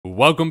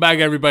Welcome back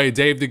everybody,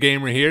 Dave the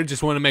Gamer here.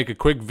 Just want to make a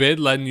quick vid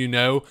letting you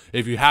know,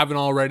 if you haven't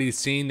already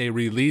seen, they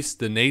released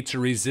the Nature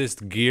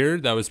Resist gear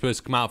that was supposed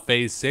to come out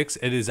phase 6.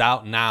 It is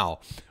out now.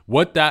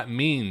 What that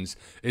means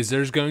is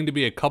there's going to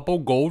be a couple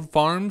gold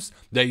farms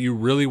that you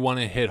really want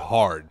to hit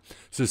hard.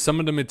 So some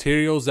of the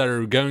materials that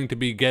are going to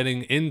be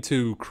getting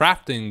into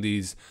crafting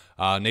these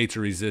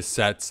Nature Resist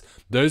sets,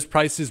 those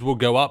prices will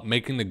go up,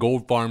 making the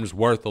gold farms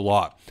worth a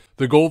lot.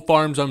 The gold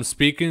farms I'm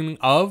speaking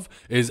of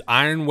is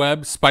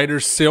ironweb, spider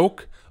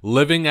silk,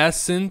 living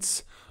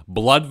essence,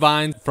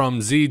 bloodvine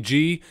from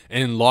ZG,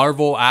 and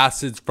larval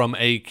acids from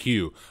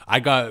AQ. I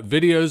got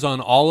videos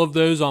on all of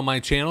those on my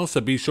channel,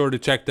 so be sure to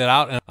check that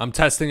out. And I'm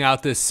testing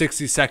out this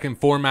 60-second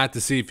format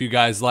to see if you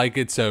guys like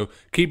it, so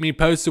keep me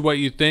posted what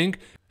you think.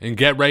 And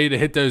get ready to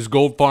hit those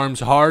gold farms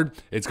hard.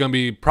 It's going to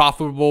be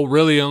profitable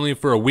really only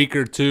for a week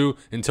or two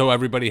until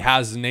everybody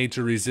has the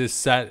Nature Resist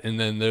set, and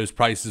then those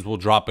prices will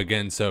drop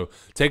again. So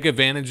take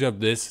advantage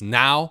of this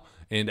now,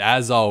 and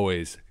as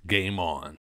always, game on.